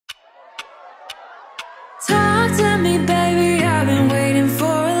Talk to me, baby, I've been waiting for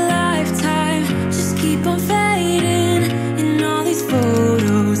a lifetime. Just keep on fading in all these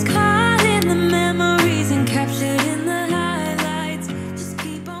photos, caught in the memories and captured in the highlights. Just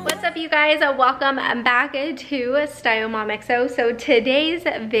keep on. What's up, you guys? Welcome back to stylemomxo. So today's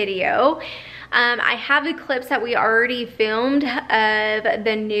video, I have the clips that we already filmed of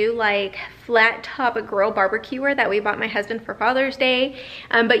the new like flat top grill barbecuer that we bought my husband for Father's Day,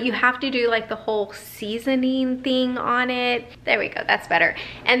 but you have to do like the whole seasoning thing on it. There we go, that's better.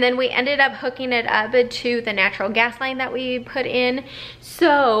 And then we ended up hooking it up to the natural gas line that we put in.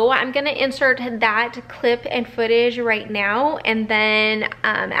 So I'm gonna insert that clip and footage right now, and then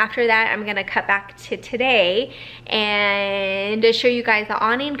after that I'm gonna cut back to today and show you guys the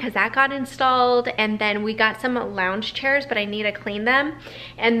awning because that got installed, and then we got some lounge chairs but I need to clean them.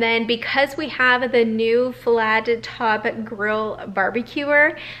 And then because we have the new flat top grill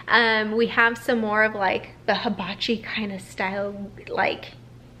barbecuer, we have some more of like the hibachi kind of style like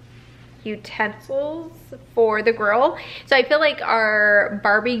utensils for the grill. So I feel like our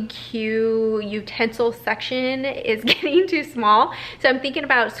barbecue utensil section is getting too small, so I'm thinking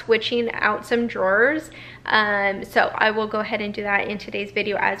about switching out some drawers. So I will go ahead and do that in today's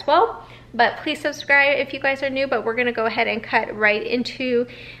video as well. But please subscribe if you guys are new, but we're gonna go ahead and cut right into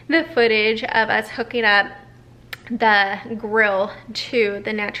the footage of us hooking up the grill to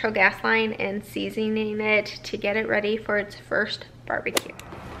the natural gas line and seasoning it to get it ready for its first barbecue.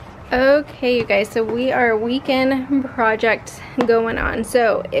 Okay, you guys, so we are weekend projects going on.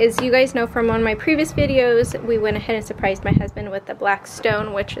 So as you guys know from one of my previous videos, we went ahead and surprised my husband with the black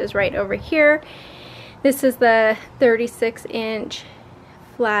stone, which is right over here. This is the 36-inch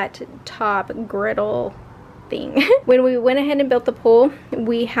flat top griddle thing. When we went ahead and built the pool,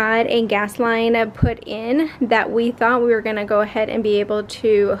 we had a gas line put in that we thought we were gonna go ahead and be able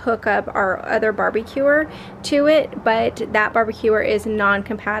to hook up our other barbecuer to it, but that barbecuer is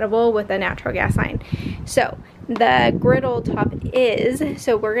non-compatible with a natural gas line. So the griddle top is,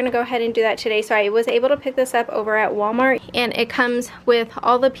 so we're gonna go ahead and do that today. So I was able to pick this up over at Walmart, and it comes with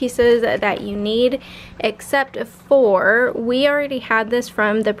all the pieces that you need, except for we already had this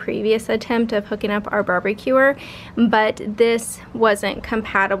from the previous attempt of hooking up our barbecuer, but this wasn't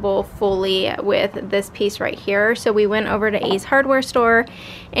compatible fully with this piece right here. So we went over to Ace Hardware store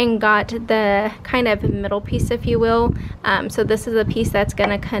and got the kind of middle piece, if you will. So this is a piece that's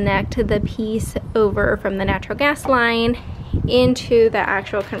gonna connect the piece over from the natural gas line into the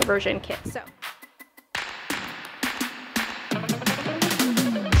actual conversion kit. So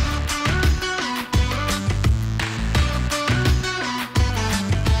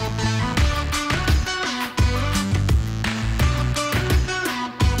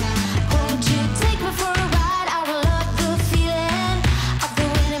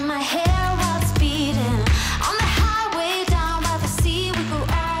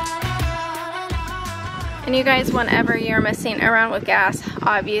and you guys, whenever you're messing around with gas,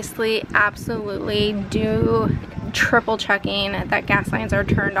 obviously absolutely do triple checking that gas lines are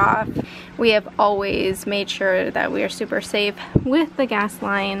turned off. We have always made sure that we are super safe with the gas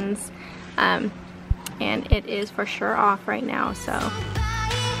lines, and it is for sure off right now. So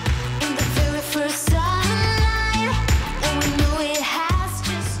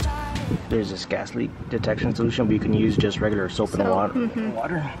there's this gas leak detection solution, but you can use just regular soap and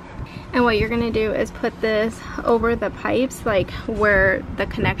water. And what you're gonna do is put this over the pipes, like where the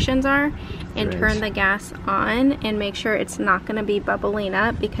connections are, and turn the gas on and make sure it's not gonna be bubbling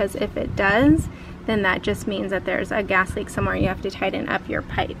up, because if it does, then that just means that there's a gas leak somewhere. You have to tighten up your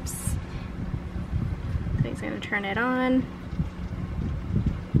pipes. So he's gonna turn it on.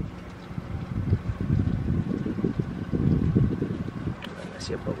 I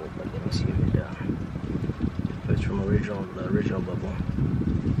see a bubble, but let me see if it's from the original bubble.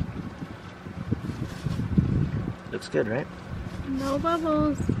 Looks good, right? No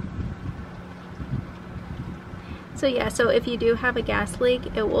bubbles. So yeah, so if you do have a gas leak,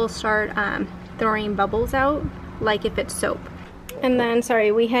 it will start throwing bubbles out, like if it's soap. And then,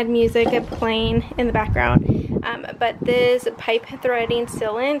 sorry, we had music playing in the background, but this pipe threading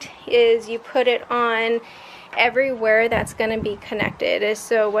sealant is, you put it on everywhere that's going to be connected.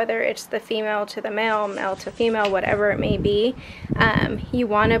 So whether it's the female to the male, male to female, whatever it may be, you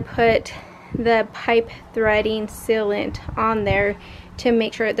want to put the pipe threading sealant on there to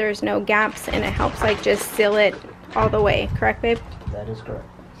make sure there's no gaps, and it helps like just seal it all the way. Correct, babe? That is correct.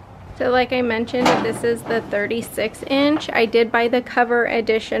 So like I mentioned, this is the 36-inch. I did buy the cover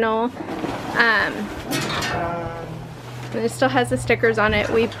additional. And it still has the stickers on it.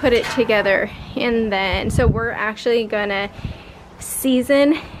 We put it together, and then so we're actually gonna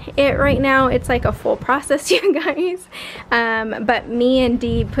season it right now. It's like a full process, you guys. But me and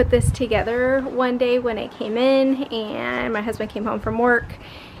Dee put this together one day when it came in, and my husband came home from work.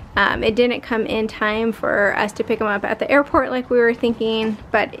 It didn't come in time for us to pick him up at the airport like we were thinking,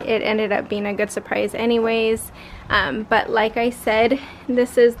 but it ended up being a good surprise anyways. But like I said,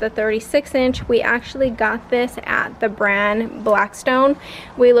 this is the 36-inch. We actually got this at the brand Blackstone.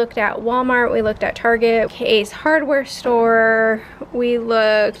 We looked at Walmart, we looked at Target, Ace hardware store, we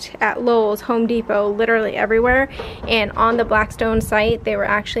looked at Lowe's, Home Depot, literally everywhere. And on the Blackstone site, they were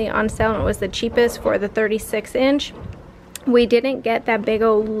actually on sale, and it was the cheapest for the 36-inch. We didn't get that big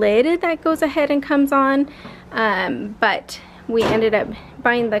old lid that goes ahead and comes on, but we ended up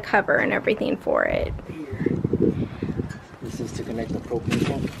buying the cover and everything for it. This is to connect the propane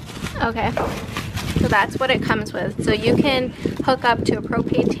tank. Okay, so that's what it comes with. So you can hook up to a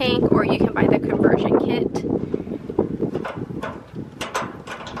propane tank, or you can buy the conversion kit.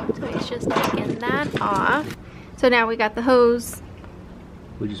 So he's just taking that off. So now we got the hose.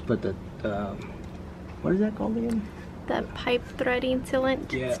 We just put the, what is that called again? The pipe threading sealant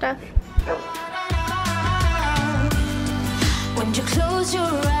stuff. When you close your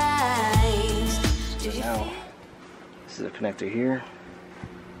eyes, do you Now, this is a connector here,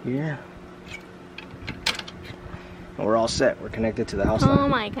 here. And we're all set. We're connected to the house line. Oh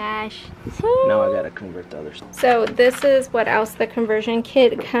my gosh. Now I gotta convert the other stuff. So this is what else the conversion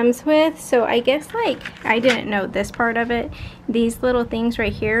kit comes with. So I guess, like, I didn't know this part of it. These little things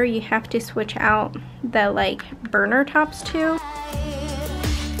right here, you have to switch out the like burner tops to.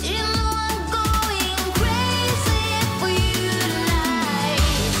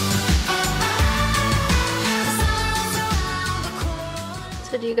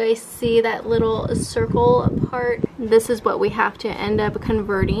 So do you guys see that little circle part? This is what we have to end up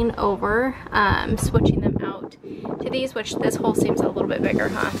converting over, switching them out to these, which this hole seems a little bit bigger,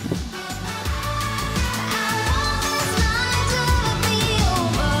 huh?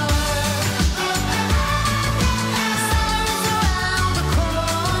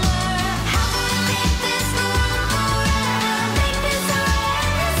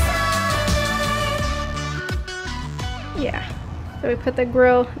 Yeah. So we put the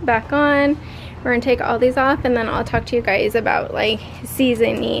grill back on. We're gonna take all these off, and then I'll talk to you guys about like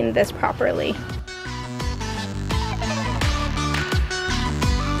seasoning this properly.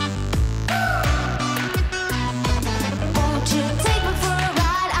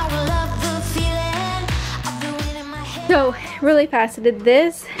 So really fast,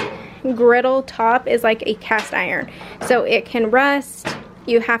 this griddle top is like a cast iron, so it can rust.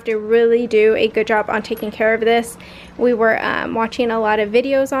 You have to really do a good job on taking care of this. We were watching a lot of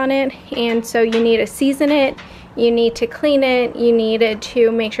videos on it, and so you need to season it, you need to clean it, you need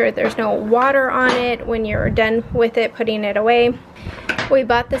to make sure there's no water on it when you're done with it, putting it away. We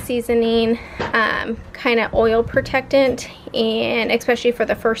bought the seasoning kind of oil protectant, and especially for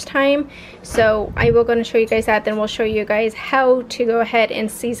the first time. So I will go and show you guys that, then we'll show you guys how to go ahead and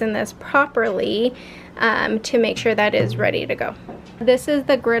season this properly to make sure that is ready to go. This is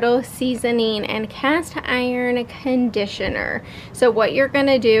the griddle seasoning and cast iron conditioner. So what you're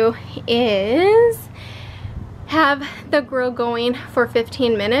gonna do is have the grill going for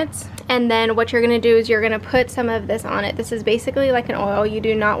 15 minutes, and then what you're gonna do is you're gonna put some of this on it. This is basically like an oil. You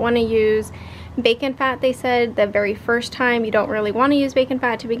do not want to use bacon fat. They said the very first time you don't really want to use bacon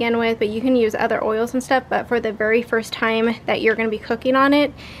fat to begin with, but you can use other oils and stuff. But for the very first time that you're going to be cooking on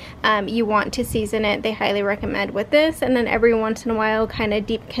it, you want to season it. They highly recommend with this, and then every once in a while kind of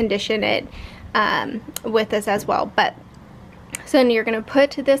deep condition it with this as well. But so then you're going to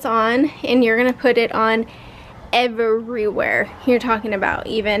put this on, and you're going to put it on everywhere. You're talking about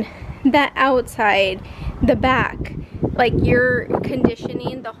even the outside, the back, like you're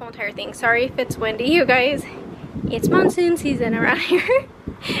conditioning the whole entire thing. Sorry if it's windy, you guys. It's monsoon season around here.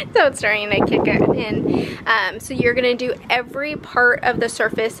 So it's starting to kick in. So you're gonna do every part of the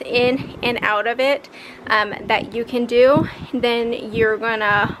surface in and out of it that you can do. Then you're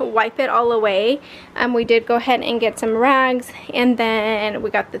gonna wipe it all away. We did go ahead and get some rags, and then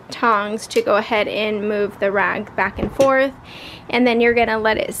we got the tongs to go ahead and move the rag back and forth. And then you're gonna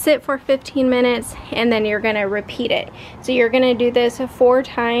let it sit for 15 minutes, and then you're gonna repeat it. So you're gonna do this 4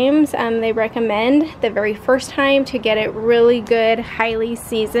 times. They recommend the very first time to get it really good, highly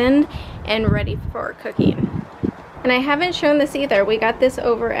seasoned and ready for cooking. And I haven't shown this either. We got this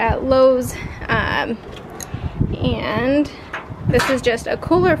over at Lowe's, and this is just a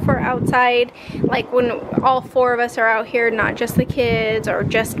cooler for outside, like when all 4 of us are out here, not just the kids or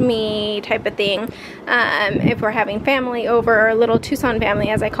just me type of thing. If we're having family over, or a little Tucson family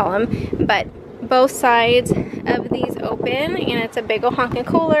as I call them. But both sides of these open, and it's a big ol' honkin'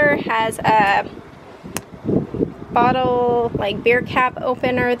 cooler. Has a bottle, like beer cap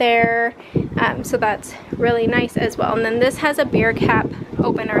opener there, so that's really nice as well. And then this has a beer cap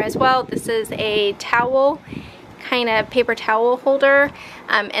opener as well. This is a towel, kind of paper towel holder,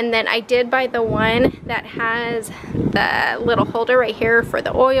 and then I did buy the one that has the little holder right here for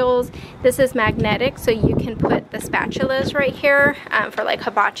the oils. This is magnetic, so you can put the spatulas right here for like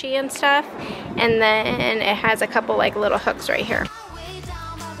hibachi and stuff, and then it has a couple like little hooks right here.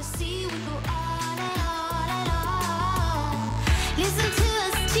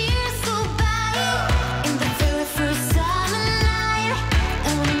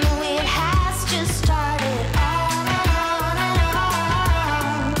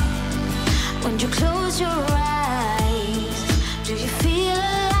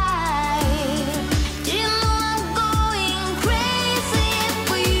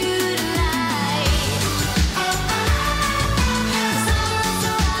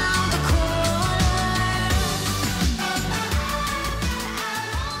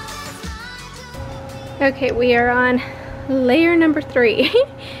 Okay, we are on layer number 3.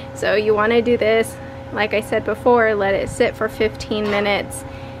 So you want to do this, like I said before, let it sit for 15 minutes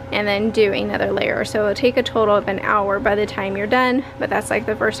and then do another layer. So it'll take a total of an hour by the time you're done, but that's like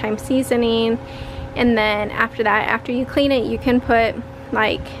the first time seasoning. And then after that, after you clean it, you can put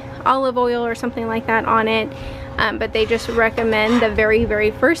like olive oil or something like that on it. But they just recommend the very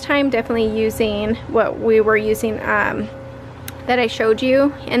first time definitely using what we were using that I showed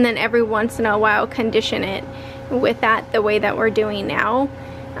you, and then every once in a while condition it with that the way that we're doing now.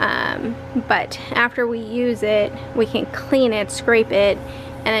 But after we use it, we can clean it, scrape it,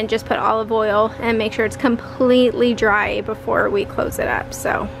 and then just put olive oil and make sure it's completely dry before we close it up.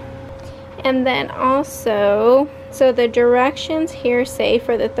 So, and then also, so the directions here say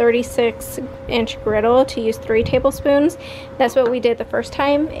for the 36-inch griddle to use 3 tablespoons. That's what we did the first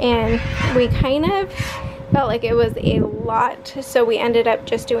time, and we kind of felt like it was a lot, so we ended up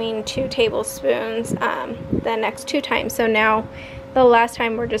just doing 2 tablespoons the next 2 times. So now the last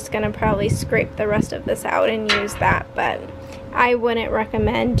time we're just gonna probably scrape the rest of this out and use that, but I wouldn't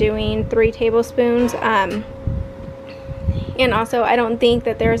recommend doing 3 tablespoons. And also I don't think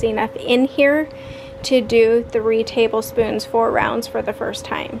that there's enough in here to do 3 tablespoons 4 rounds for the first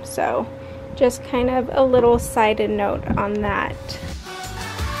time. So just kind of a little sided note on that.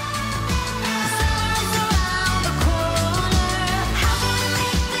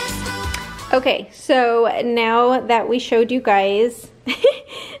 Okay, so now that we showed you guys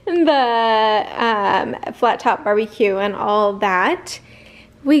the flat top barbecue and all that,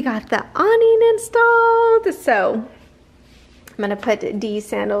 we got the awning installed. So I'm gonna put D's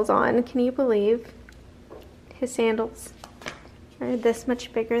sandals on. Can you believe his sandals are this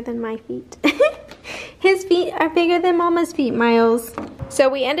much bigger than my feet? His feet are bigger than Mama's feet, Miles. So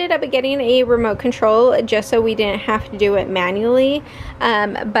we ended up getting a remote control just so we didn't have to do it manually.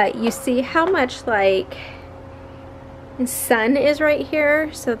 But you see how much like sun is right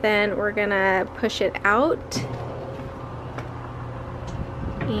here. So then we're gonna push it out.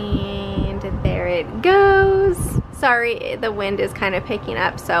 And there it goes. Sorry, the wind is kind of picking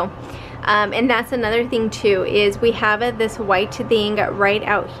up, so. And that's another thing too, is we have this white thing right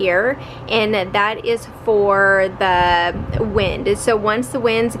out here, and that is for the wind. So once the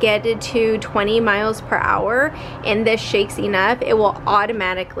winds get to 20 miles per hour and this shakes enough, it will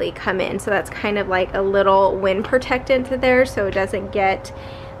automatically come in. So that's kind of like a little wind protectant there, so it doesn't get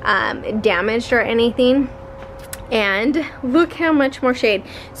damaged or anything. And look how much more shade.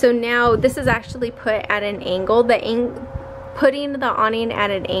 So now this is actually put at an angle. Putting the awning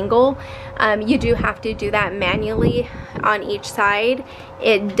at an angle, you do have to do that manually on each side.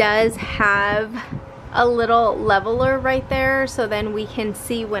 It does have a little leveler right there, so then we can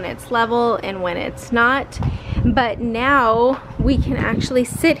see when it's level and when it's not. But now we can actually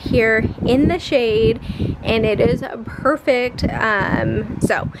sit here in the shade and it is perfect.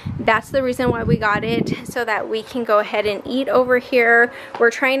 So that's the reason why we got it, so that we can go ahead and eat over here.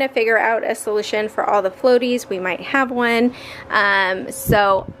 We're trying to figure out a solution for all the floaties. We might have one.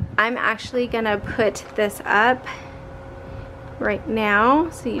 So I'm actually gonna put this up right now.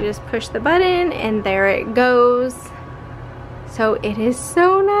 So you just push the button and there it goes. So it is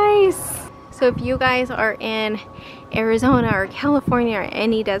so nice. So if you guys are in Arizona or California or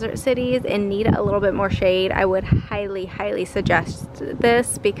any desert cities and need a little bit more shade, I would highly suggest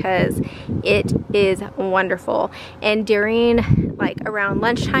this because it is wonderful. And during like around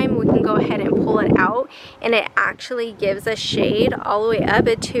lunchtime, we can go ahead and pull it out, and it actually gives us shade all the way up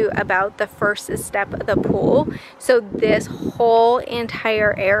to about the first step of the pool. So this whole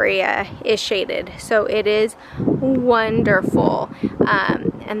entire area is shaded, so it is wonderful.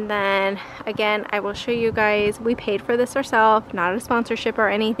 And then again, I will show you guys, we paid for this ourselves, not a sponsorship or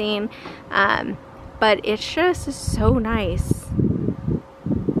anything, but it's just so nice.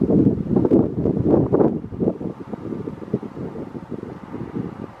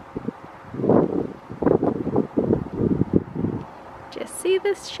 Just see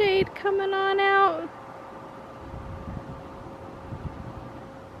this shade coming on out.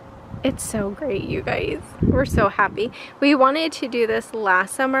 It's so great, you guys. We're so happy. We wanted to do this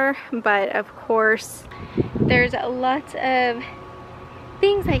last summer, but of course, there's lots of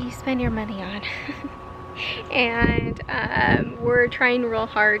things that you spend your money on. And we're trying real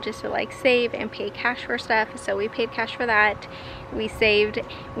hard just to like save and pay cash for stuff. So we paid cash for that. We saved.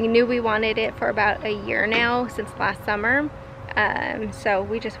 We knew we wanted it for about a year now, since last summer. So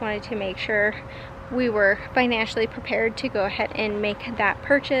we just wanted to make sure we were financially prepared to go ahead and make that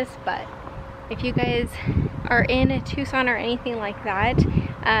purchase. But if you guys are in Tucson or anything like that,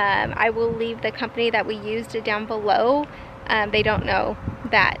 I will leave the company that we used down below. They don't know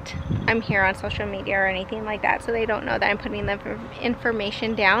that I'm here on social media or anything like that, so they don't know that I'm putting the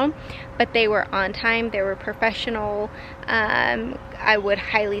information down, but they were on time, they were professional. I would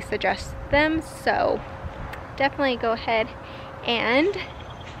highly suggest them, so definitely go ahead and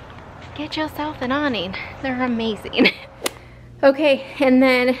get yourself an awning. They're amazing. Okay, and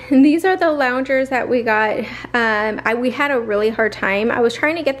then these are the loungers that we got. We had a really hard time. I was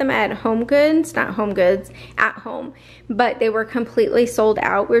trying to get them at Home Goods, not Home Goods, at home, but they were completely sold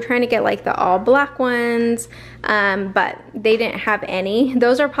out. We were trying to get like the all black ones, but they didn't have any.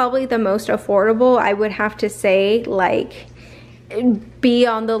 Those are probably the most affordable. I would have to say, like, be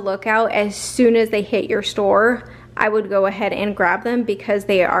on the lookout as soon as they hit your store. I would go ahead and grab them because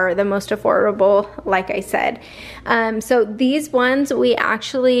they are the most affordable, like I said. So these ones we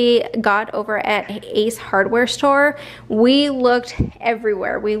actually got over at Ace Hardware Store. We looked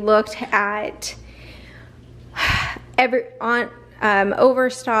everywhere. We looked at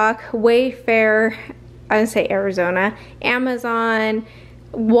Overstock, Wayfair, I would say Arizona, Amazon,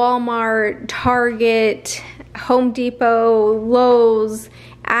 Walmart, Target, Home Depot, Lowe's,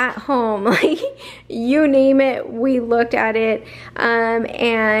 At Home, like you name it, we looked at it,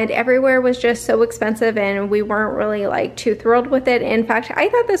 and everywhere was just so expensive, and we weren't really like too thrilled with it. In fact, I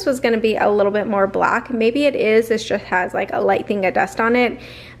thought this was going to be a little bit more black. Maybe it is. This just has like a light thing of dust on it,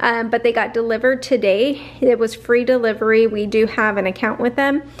 but they got delivered today. It was free delivery. We do have an account with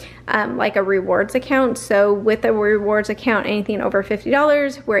them, like a rewards account. So with a rewards account, anything over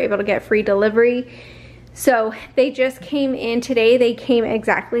 $50, we're able to get free delivery. So they just came in today. They came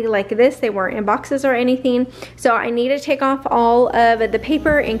exactly like this. They weren't in boxes or anything. So I need to take off all of the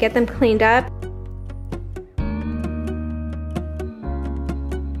paper and get them cleaned up.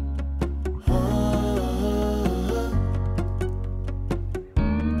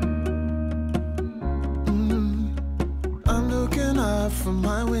 I'm looking out from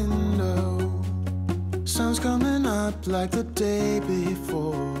my window. Sun's coming up like the day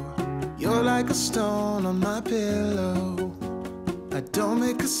before. You're like a stone on my pillow. I don't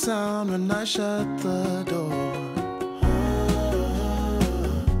make a sound when I shut the door.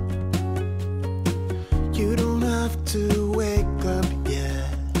 You don't have to wake up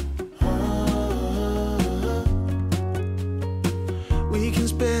yet. We can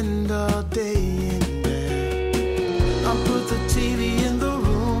spend all day in bed. I'll put the TV in the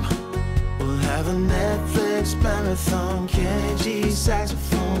room. We'll have a Netflix marathon, Kenny G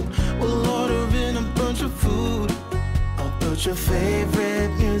saxophone. We'll order in a bunch of food. I'll put your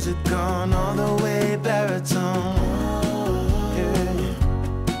favorite music on all the way baritone. Yeah.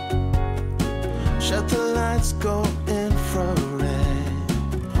 Shut the lights, go infrared.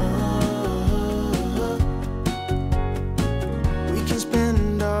 We can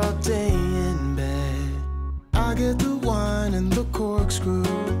spend all day in bed. I get the wine and the corkscrew.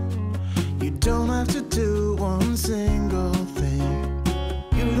 You don't have to do one single thing.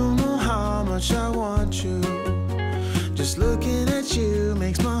 You don't know how much I want you. Just looking at you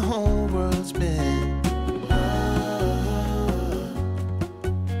makes my whole world spin.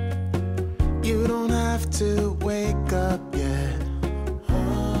 You don't have to wake up yet.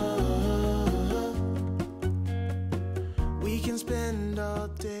 We can spend all all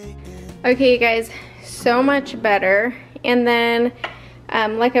day in Okay, you guys, so much better. And then,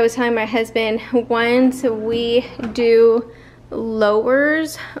 like I was telling my husband, once we do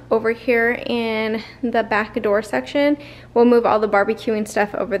lowers over here in the back door section, we'll move all the barbecuing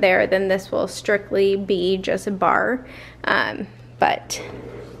stuff over there. Then this will strictly be just a bar. But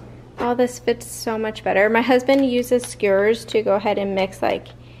all this fits so much better. My husband uses skewers to go ahead and mix like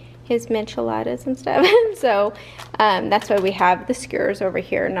his micheladas and stuff. So that's why we have the skewers over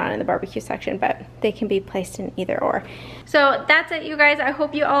here, not in the barbecue section, but they can be placed in either or. So that's it, you guys. I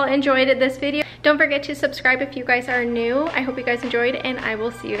hope you all enjoyed this video. Don't forget to subscribe if you guys are new. I hope you guys enjoyed, and I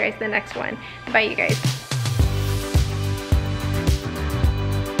will see you guys in the next one. Bye, you guys.